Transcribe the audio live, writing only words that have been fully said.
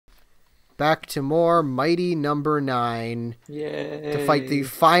back to more Mighty Number 9. Yay. To fight the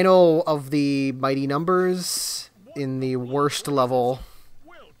final of the Mighty Numbers in the worst level.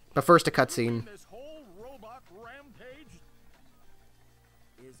 But first, a cutscene.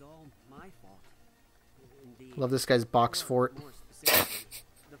 Love this guy's box fort.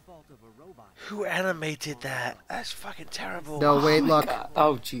 Who animated that? That's fucking terrible. No, wait, look.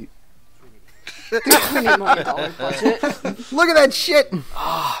 Oh, gee. $20 million budget. Look at that shit!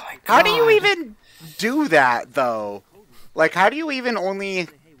 Oh, my God. How do you even do that, though? Like, how do you even only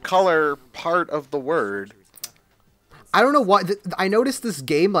color part of the word? I don't know why. I noticed this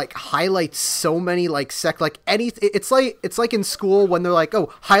game like highlights so many like it's like in school when they're like,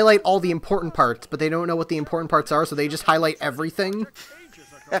 oh, highlight all the important parts, but they don't know what the important parts are, so they just highlight everything.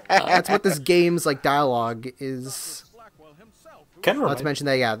 That's what this game's like dialogue is. Not to mention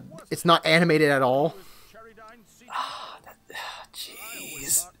that, yeah, it's not animated at all.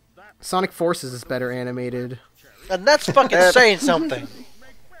 Jeez. Sonic Forces is better animated. And that's fucking saying something.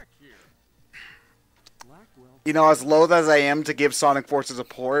 You know, as loath as I am to give Sonic Forces a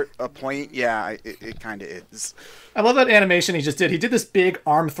point, yeah, it kind of is. I love that animation he just did. He did this big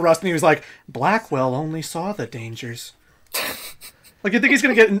arm thrust, and he was like, Blackwell only saw the dangers. Like, you think he's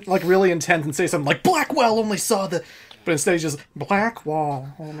going to get like really intense and say something like, Blackwell only saw the... But instead he's just,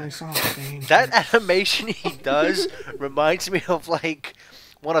 Blackwell only saw the dangers. That animation he does reminds me of, like,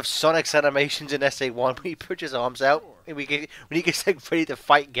 one of Sonic's animations in SA1 when he puts his arms out and when he gets like, ready to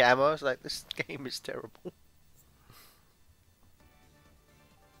fight Gamma. It's like, this game is terrible.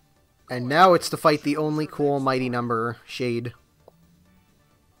 And now it's to fight the only cool Mighty Number, Shade.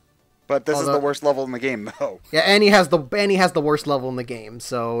 But this is the worst level in the game, though. Yeah, and he has the worst level in the game.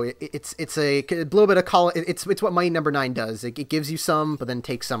 So it's a little bit of it's what Mighty Number 9 does. It gives you some, but then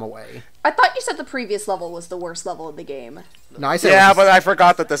takes some away. I thought you said the previous level was the worst level in the game. No, I said yeah, but I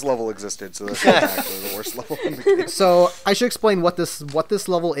forgot that this level existed, so that's not actually the worst level in the game. So I should explain what this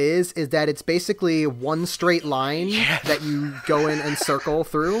level is that it's basically one straight line that you go in and circle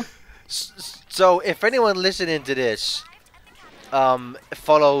through. So if anyone listening to this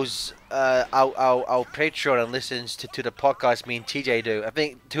follows our Patreon and listens to the podcast me and TJ do, I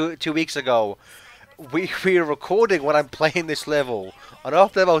think two weeks ago we were recording when I'm playing this level, and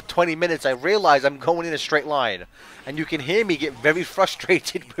after about 20 minutes I realized I'm going in a straight line, and you can hear me get very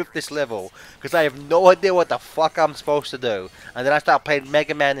frustrated with this level because I have no idea what the fuck I'm supposed to do, and then I start playing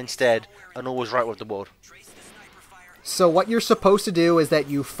Mega Man instead and all was right with the world. So what you're supposed to do is that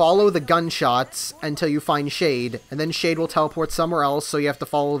you follow the gunshots until you find Shade, and then Shade will teleport somewhere else, so you have to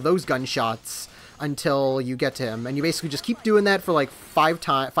follow those gunshots until you get to him. And you basically just keep doing that for like 5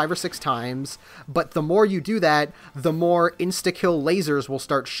 or 6 times, but the more you do that, the more insta-kill lasers will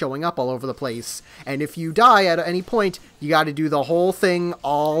start showing up all over the place. And if you die at any point, you gotta do the whole thing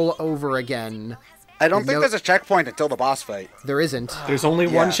all over again. I don't think there's a checkpoint until the boss fight. There isn't. There's only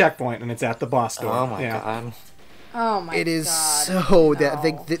one checkpoint, and it's at the boss door. Oh my god. Oh my god. It is so that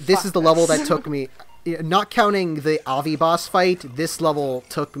this is the level that took me, not counting the Avi boss fight, this level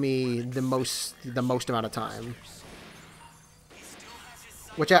took me the most amount of time.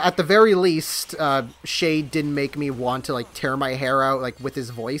 Which at the very least, Shade didn't make me want to like tear my hair out like with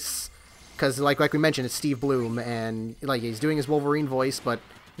his voice, because like we mentioned, it's Steve Bloom and like he's doing his Wolverine voice, but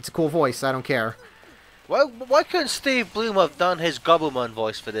it's a cool voice. I don't care. Why couldn't Steve Bloom have done his Gobblemon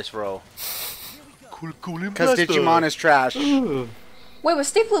voice for this role? Because Digimon is trash. Wait, was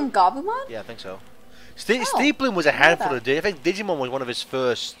Steve Bloom Gobblemon? Yeah, I think so. Steve Bloom was a handful of... I think Digimon was one of his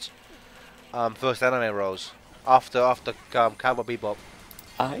first anime roles after Cowboy Bebop.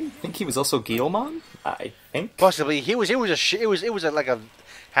 I think he was also Guilmon. I think possibly it was like a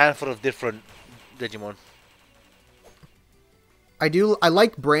handful of different Digimon. I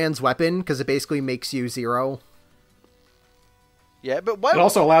like Brand's weapon because it basically makes you Zero. Yeah, but why... It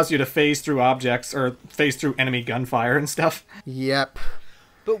also allows you to phase through objects or phase through enemy gunfire and stuff. Yep.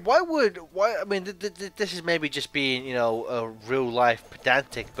 But why? I mean, this is maybe just being, you know, a real life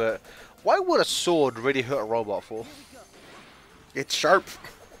pedantic, but why would a sword really hurt a robot for? It's sharp.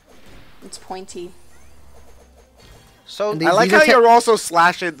 It's pointy. So I like how you're also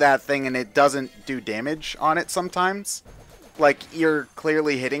slashing that thing and it doesn't do damage on it sometimes. Like, you're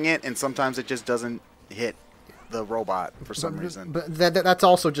clearly hitting it and sometimes it just doesn't hit the robot for some reason. But that's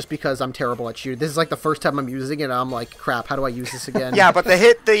also just because I'm terrible at shooting. This is like the first time I'm using it and I'm like, crap, how do I use this again? Yeah, but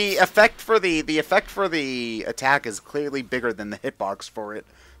the effect for the attack is clearly bigger than the hitbox for it.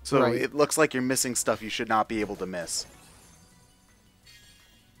 So it looks like you're missing stuff you should not be able to miss.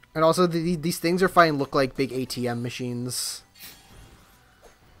 And also these things are fine look like big ATM machines.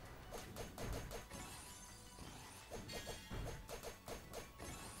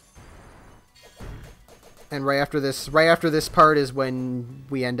 And right after this part is when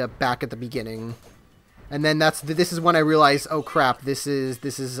we end up back at the beginning. And then this is when I realize, oh crap, this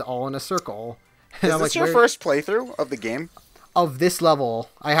is all in a circle. And Is this your first playthrough of the game? Of this level?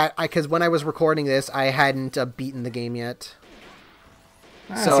 Because when I was recording this, I hadn't beaten the game yet.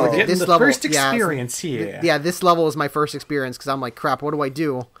 So we're getting this the level, first experience here. Yeah, this level is my first experience because I'm like, crap, what do I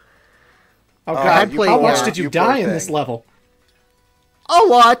do? Oh god, played- how much yeah. did you You die poor in this thing. level? A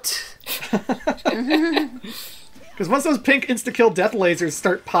lot. Because once those pink insta-kill death lasers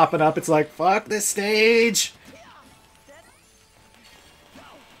start popping up, it's like, fuck this stage!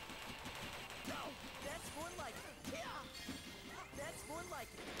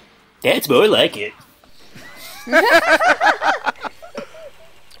 That's more like it.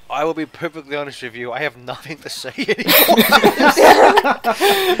 I will be perfectly honest with you. I have nothing to say anymore.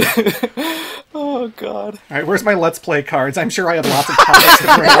 Oh god. Alright, where's my Let's Play cards? I'm sure I have lots of topics to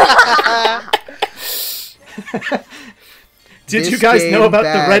bring up. Did you This guys know game about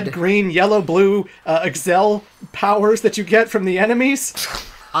bad. the red, green, yellow, blue Excel powers that you get from the enemies?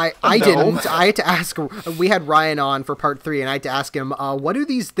 I didn't. I had to ask. We had Ryan on for part 3, and I had to ask him, what do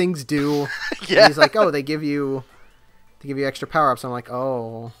these things do? Yeah. And he's like, oh, they give you extra power ups. I'm like,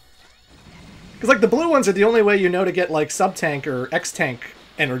 oh. Because, like, the blue ones are the only way you know to get, like, sub-tank or X-tank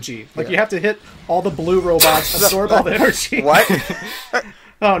energy. Like, you have to hit all the blue robots, absorb all the energy. What?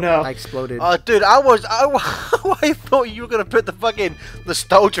 Oh, no. I exploded. Dude, I thought you were gonna put the fucking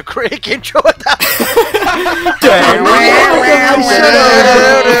nostalgia critic intro at that.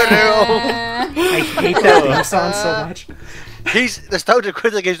 I hate that theme song so much. He's nostalgia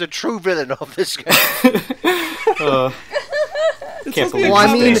critic is the true villain of this game. It's Can't supposed to be a believe I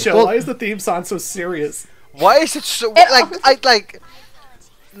comedy mean, show. well- Why is the theme song so serious? Why is it so like?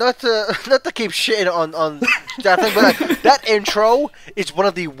 Not to keep shitting on that thing, but like, that intro is one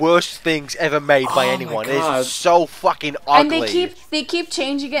of the worst things ever made by anyone. God. It's so fucking ugly. And they keep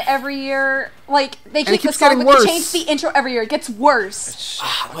changing it every year. Like they it keep the keeps song, getting but worse. they change the intro every year. It gets worse. It's so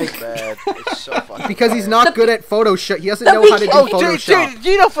fucking bad. It's so fucking Because he's not good at Photoshop. He doesn't the know how to do Oh, dude, Photoshop.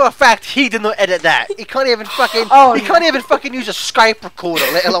 you know for a fact he did not edit that. He can't even fucking. Oh, he no. can't even fucking use a Skype recorder,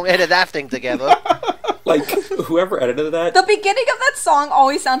 let alone edit that thing together. Like, whoever edited that. The beginning of that song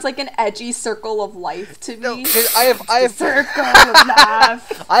always sounds like an edgy circle of life to me. No, 'cause I have Circle of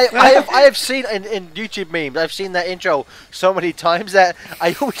life. I have seen in YouTube memes. I've seen that intro so many times that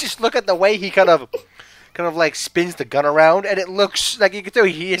I always just look at the way he kind of like spins the gun around, and it looks like you can tell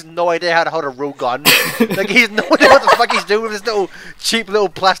he has no idea how to hold a real gun. Like he has no idea what the fuck he's doing with this little cheap little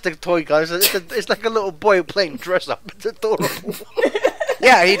plastic toy gun. It's like a little boy playing dress up. It's adorable.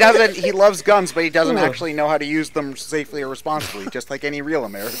 Yeah, he doesn't. He loves guns, but he doesn't actually know how to use them safely or responsibly, just like any real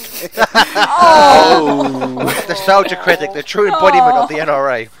American. Nostalgia critic, the true embodiment of the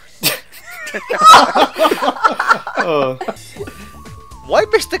NRA. Why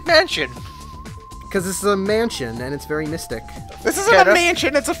Mystic Mansion? Because this is a mansion, and it's very mystic. This isn't Gareth? a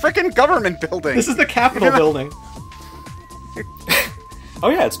mansion; it's a freaking government building. This is the Capitol building. Oh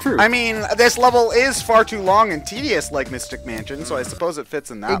yeah, it's true. I mean, this level is far too long and tedious, like Mystic Mansion, so I suppose it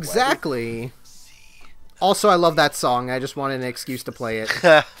fits in that way. Exactly. Also, I love that song. I just wanted an excuse to play it.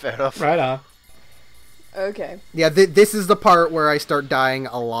 Fair enough. Right on. Okay. Yeah, this is the part where I start dying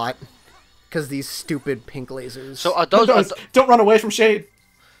a lot. Because these stupid pink lasers. So are those Don't run away from shade.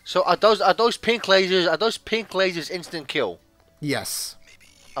 are those pink lasers instant kill? Yes.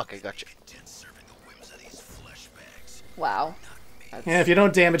 Okay, gotcha. Wow. Yeah, if you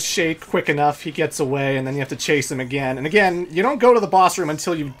don't damage Shade quick enough, he gets away, and then you have to chase him again. And again, you don't go to the boss room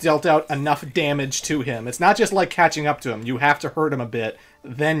until you've dealt out enough damage to him. It's not just like catching up to him. You have to hurt him a bit,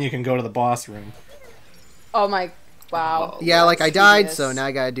 then you can go to the boss room. Oh my. Wow. Yeah, like I That's died, tedious. so now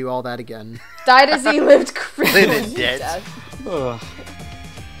I gotta do all that again. Died as he lived. Living dead.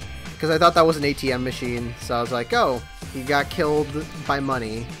 Because I thought that was an ATM machine, so I was like, oh, he got killed by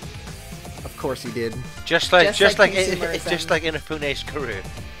money. Of course he did. Just like consumerism. Inafune's career.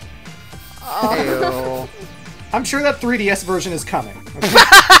 Heyo. I'm sure that 3DS version is coming.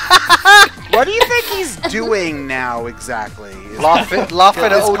 What do you think he's doing now exactly? Laughing at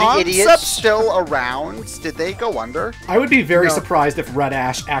Is all the Concept idiots. still around? Did they go under? I would be very No. surprised if Red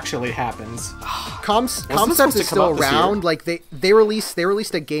Ash actually happens. Concept supposed to is come still out this year? around. Like they released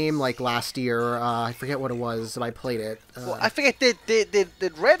a game like last year. I forget what it was, but I played it. I forget.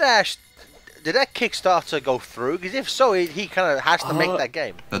 Did Red Ash? Did that Kickstarter go through? Because if so, he kind of has to make that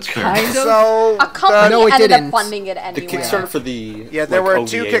game. That's fair. Kind of. So A company No, it ended didn't. up funding it the anyway. Kickstarter for the yeah, there were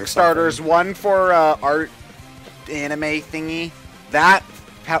two OVA or Kickstarters. something. One for art anime thingy that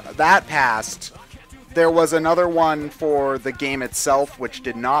passed. There was another one for the game itself, which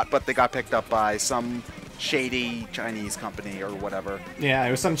did not, but they got picked up by some shady Chinese company or whatever. Yeah,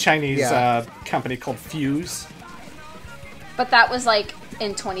 it was some Chinese Yeah. company called Fuse. But that was like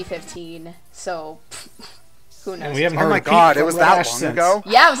in 2015, so who knows? And we haven't Oh heard my a peep god, it from was Red that Ash long since. ago?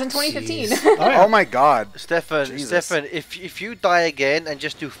 Yeah, it was in 2015. Oh, yeah. Oh my god. Stefan, Jesus. Stefan, if you die again and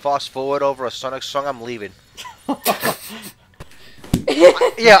just do fast forward over a Sonic song, I'm leaving.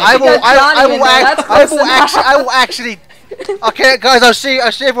 Yeah, I will. I will actually. Okay, guys, I'll see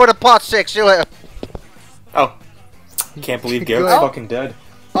everyone at part 6. See you later. Oh. Can't believe Gareth's Good. fucking dead.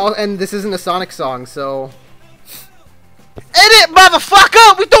 Oh, and this isn't a Sonic song, so... Edit,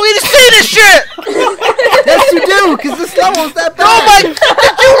 motherfucker! We don't need to see this shit! Yes, you do, because this level is that bad! Oh my!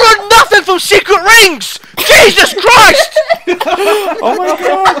 Did you learn nothing from Secret Rings? Jesus Christ! Oh my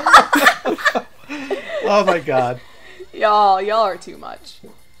god! Oh my god. y'all are too much.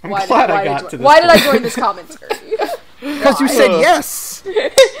 I'm glad I got to this Why did I point. join this commentary? Because you said yes!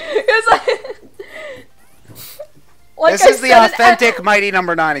 It's like This I is the said in authentic Mighty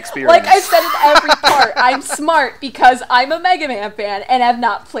Number 9 experience. Like I said in every part, I'm smart because I'm a Mega Man fan and have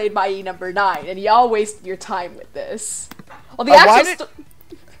not played Mighty Number 9, and y'all wasted your time with this. Well, the why actual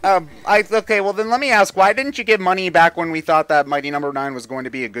did- okay, well then let me ask, why didn't you give money back when we thought that Mighty Number 9 was going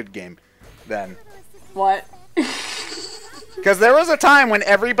to be a good game? Then. what? Because there was a time when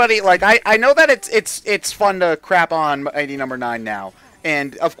everybody, like, I know that it's fun to crap on Mighty Number 9 now.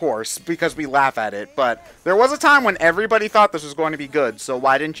 And, of course, because we laugh at it. But there was a time when everybody thought this was going to be good. So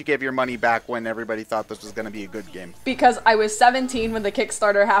why didn't you give your money back when everybody thought this was going to be a good game? Because I was 17 when the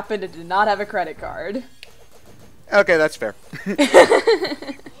Kickstarter happened and did not have a credit card. Okay, that's fair.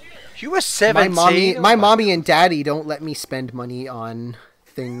 You were 17. My mommy and daddy don't let me spend money on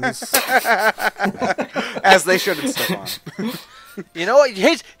things. As they should have stuck on. You know what?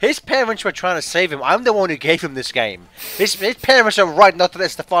 His parents were trying to save him. I'm the one who gave him this game. His parents are right not to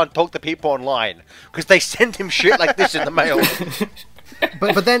let Stefan talk to people online because they send him shit like this in the mail.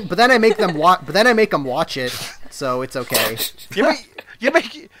 but then I make them watch it, so it's okay. You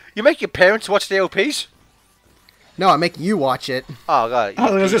make your parents watch the OPs? No, I make you watch it. Oh god.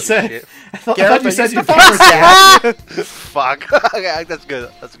 I was gonna say. Shit. I thought Gareth, you said your Stefan's parents. dad. Fuck. Okay, that's good.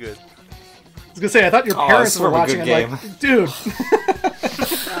 That's good. I was gonna say I thought your Oh, parents this is were from a watching. good I'm like, dude,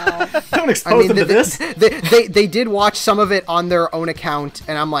 don't expose I mean, them to this. they did watch some of it on their own account,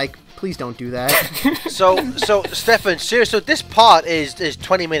 and I'm like, please don't do that. So Stefan, serious. So this part is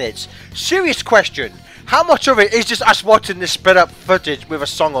 20 minutes. Serious question: how much of it is just us watching this sped up footage with a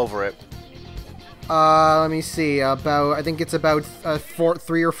song over it? Let me see. I think it's about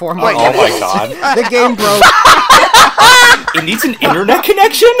 3 or 4 Oh months. my god. The game broke. It needs an internet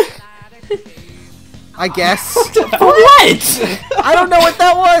connection? I guess. What? I don't know what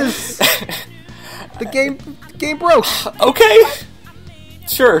that was. The game broke. Okay.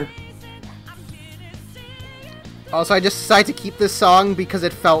 Sure. Also, I just decided to keep this song because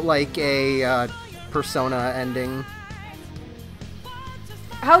it felt like a Persona ending.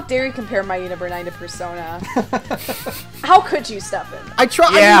 How dare you compare Mighty Number 9 to Persona? How could you, Stefan? I try.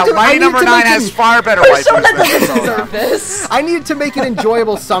 Yeah, I Mighty needed Number to 9 make has it, far better Persona waifus than doesn't Persona. deserve this. I needed to make it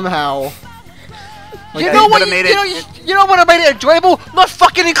enjoyable somehow. You Yeah, know you what? could've made You know what made it enjoyable? Not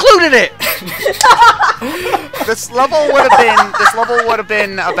fucking including it. This level would have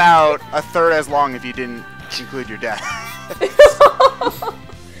been about a third as long if you didn't include your death.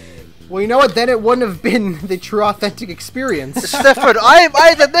 Well, you know what? Then it wouldn't have been the true, authentic experience. Stefan,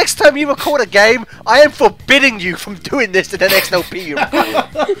 I the next time you record a game, I am forbidding you from doing this in the next LP you record.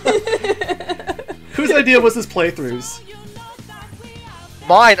 Whose idea was this playthroughs?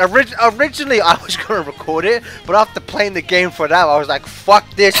 Mine. Originally, I was going to record it, but after playing the game for now, I was like, fuck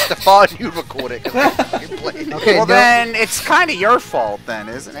this, Stefan, you record it. 'Cause I fucking played it. Okay, Well, no- then it's kind of your fault, then,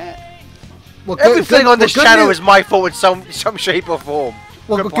 isn't it? well, Everything on this good channel news- is my fault in some shape or form.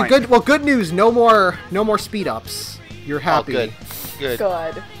 well, good point. good news. No more speed ups. You're happy. Oh, good.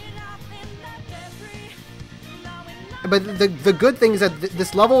 Good. But the good thing is that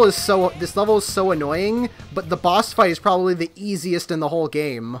this level is so annoying. But the boss fight is probably the easiest in the whole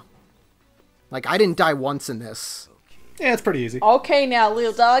game. Like, I didn't die once in this. Yeah, it's pretty easy. Okay, now,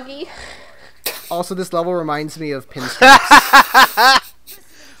 little doggy. Also, this level reminds me of Pinstripes.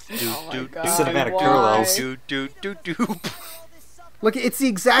 Cinematic why? parallels. Do. Look, it's the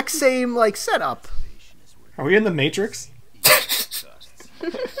exact same like setup. Are we in the Matrix?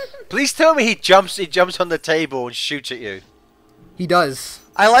 Please tell me he jumps on the table and shoots at you. He does.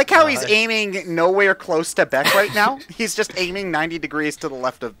 I like how he's aiming nowhere close to Beck right now. He's just aiming 90 degrees to the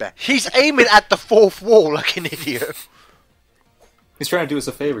left of Beck. He's aiming at the fourth wall like an idiot. He's trying to do us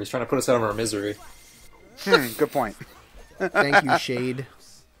a favor. He's trying to put us out of our misery. Good point. Thank you, Shade.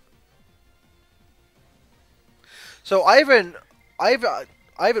 So I haven't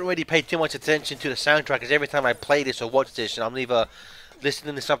really paid too much attention to the soundtrack, because every time I play this or watch this, I'm either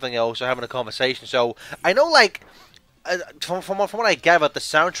listening to something else or having a conversation. So I know, like, from what I gather, the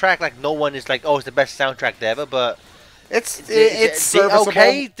soundtrack, like, no one is like, oh, it's the best soundtrack ever, but it's serviceable.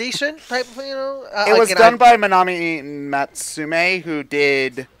 Okay, decent type of, you know. It was done by Manami Matsume, who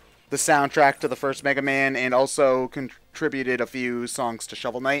did the soundtrack to the first Mega Man and also contributed a few songs to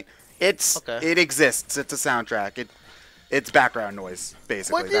Shovel Knight. It exists. It's a soundtrack. It's background noise,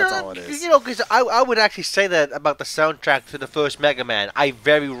 basically. That's all it is. You know, because I would actually say that about the soundtrack to the first Mega Man. I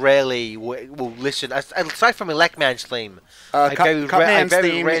very rarely will listen, aside from Elecman's theme. Cutman's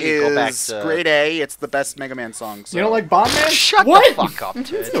theme go back is to... grade A. It's the best Mega Man song. So. You don't like Bomb Man? Shut what? the fuck up,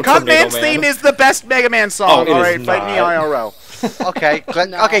 dude. Cutman's theme is the best Mega Man song. Oh, all right, not. fight me IRL. Okay,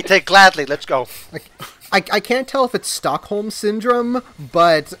 okay, take gladly. Let's go. I can't tell if it's Stockholm Syndrome,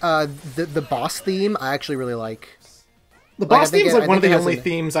 but the boss theme I actually really like. The boss theme is like one of the only themes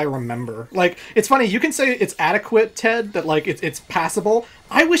themes I remember. Like, it's funny, you can say it's adequate, Ted, that like it's passable.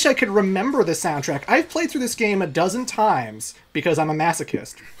 I wish I could remember the soundtrack. I've played through this game a dozen times because I'm a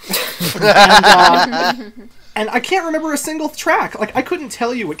masochist. And I can't remember a single track. Like, I couldn't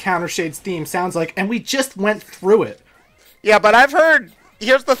tell you what CounterShade's theme sounds like, and we just went through it. Yeah, but I've heard...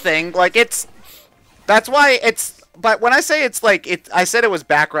 Here's the thing, like, that's why it's... But when I say it's like... I said it was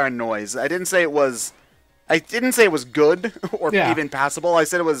background noise. I didn't say it was good or even passable. I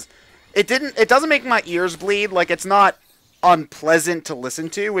said it was... It doesn't make my ears bleed. Like, it's not unpleasant to listen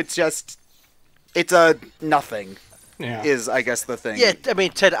to. It's just... It's a nothing. Yeah. Is, I guess, the thing. Yeah, I mean,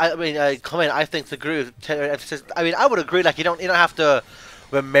 Ted, Clement, I think the groove... I mean, I would agree, like, you don't have to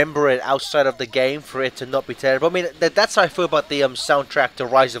remember it outside of the game for it to not be terrible. I mean, that's how I feel about the soundtrack to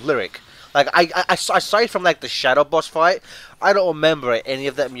Rise of Lyric. Like, aside from, like, the Shadow Boss fight, I don't remember any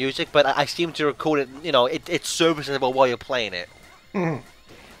of that music, but I seem to recall it, you know, it's serviceable while you're playing it. Mm-hmm.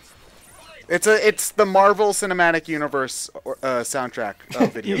 It's the Marvel Cinematic Universe soundtrack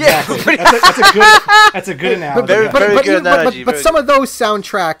video. Yeah, that's a good analogy. Very good analogy. But some of those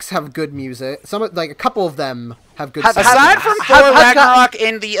soundtracks have good music. Like a couple of them have good. Aside from Thor Ragnarok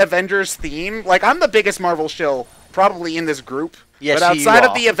and the Avengers theme, like I'm the biggest Marvel shill probably in this group. Yes, but outside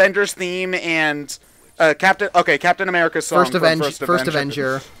of the Avengers theme and Captain America's song First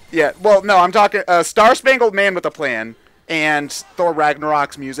Avenger. Yeah, well, no, I'm talking Star Spangled Man with a Plan. And Thor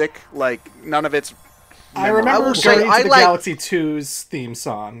Ragnarok's music, like, none of it's... I remember Guardians of the Galaxy 2's theme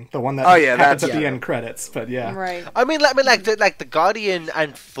song, the one that happens at the end credits, but yeah. Right. I mean, like the Guardian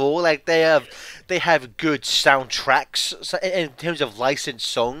and Thor, like, they have good soundtracks in terms of licensed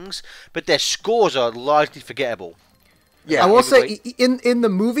songs, but their scores are largely forgettable. Yeah, I will say, in the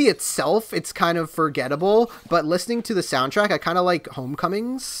movie itself, it's kind of forgettable, but listening to the soundtrack, I kind of like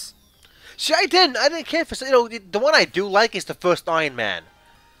Homecomings. See, I didn't care for... You know, the one I do like is the first Iron Man.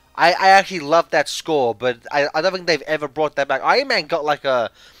 I actually love that score, but I don't think they've ever brought that back. Iron Man got like a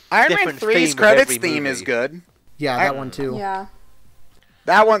Iron Man 3's credits theme is good. Yeah, that one too. Yeah.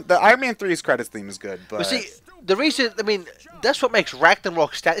 That one, the Iron Man 3's credits theme is good, but... see, the reason... I mean, that's what makes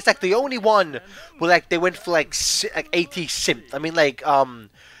Ragnarok stand... It's like the only one where like they went for like 80 synth. I mean, like,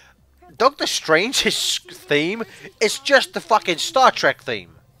 Doctor Strange's theme is just the fucking Star Trek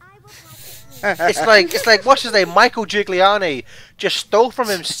theme. It's like what's his name? Michael Giuliani just stole from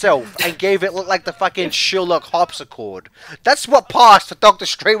himself and gave it like the fucking Sherlock harpsichord. That's what passed for Doctor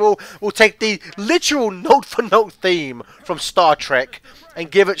Strange. Will take the literal note for note theme from Star Trek and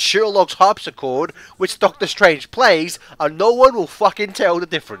give it Sherlock's harpsichord, which Doctor Strange plays, and no one will fucking tell the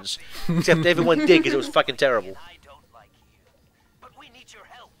difference. Except everyone did because it was fucking terrible.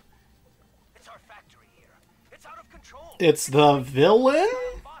 It's the villain?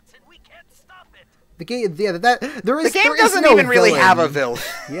 The game, yeah, the game doesn't even really have a villain.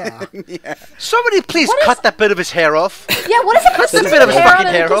 Yeah. Yeah. Somebody please cut that bit of his hair off. Yeah, what if it cuts a bit of his fucking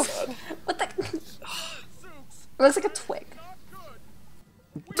hair off? What the? It looks like a twig.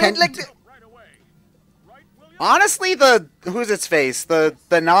 Honestly, who's its face? The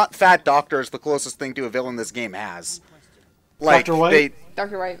not fat doctor is the closest thing to a villain this game has. Like Dr. White?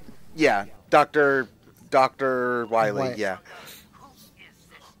 Dr. White. Yeah, Dr. Wily, yeah.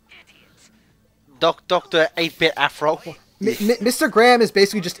 Dr. 8-Bit Afro. Mr. Graham is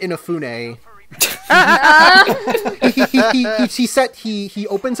basically just Inafune. He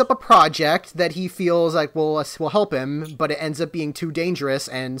opens up a project that he feels like will help him, but it ends up being too dangerous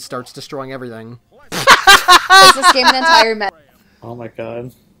and starts destroying everything. Is this game an entire mess? Oh my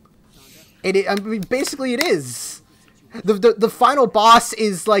god. I mean, basically it is. The final boss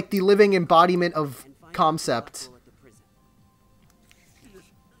is like the living embodiment of concept.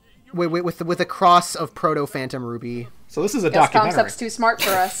 with a cross of Proto Phantom Ruby. So this is a Guess documentary. Comsup's too smart for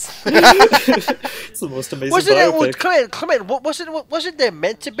us. It's the most amazing Wasn't biopic. it? Clement, wasn't there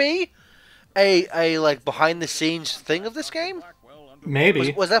meant to be a like behind the scenes thing of this game?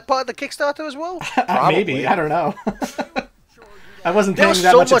 Maybe. Was that part of the Kickstarter as well? Maybe. I don't know. I wasn't There paying was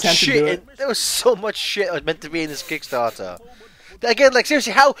that so much much attention to shit. it. There was so much shit that was meant to be in this Kickstarter. Again, like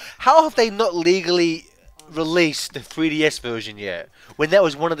seriously, how have they not legally released the 3DS version yet? When that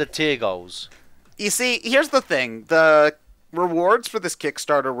was one of the tier goals. You see, here's the thing: the rewards for this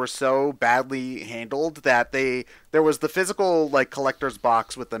Kickstarter were so badly handled that there was the physical like collector's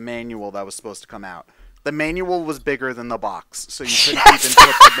box with the manual that was supposed to come out. The manual was bigger than the box, so you couldn't even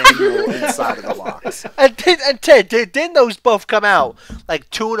put the manual inside of the box. And Ted, didn't those both come out like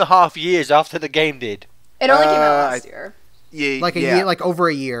 2.5 years after the game did? It only came out last year. Yeah, Like a year, like over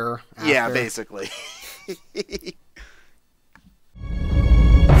a year. Yeah, after. basically.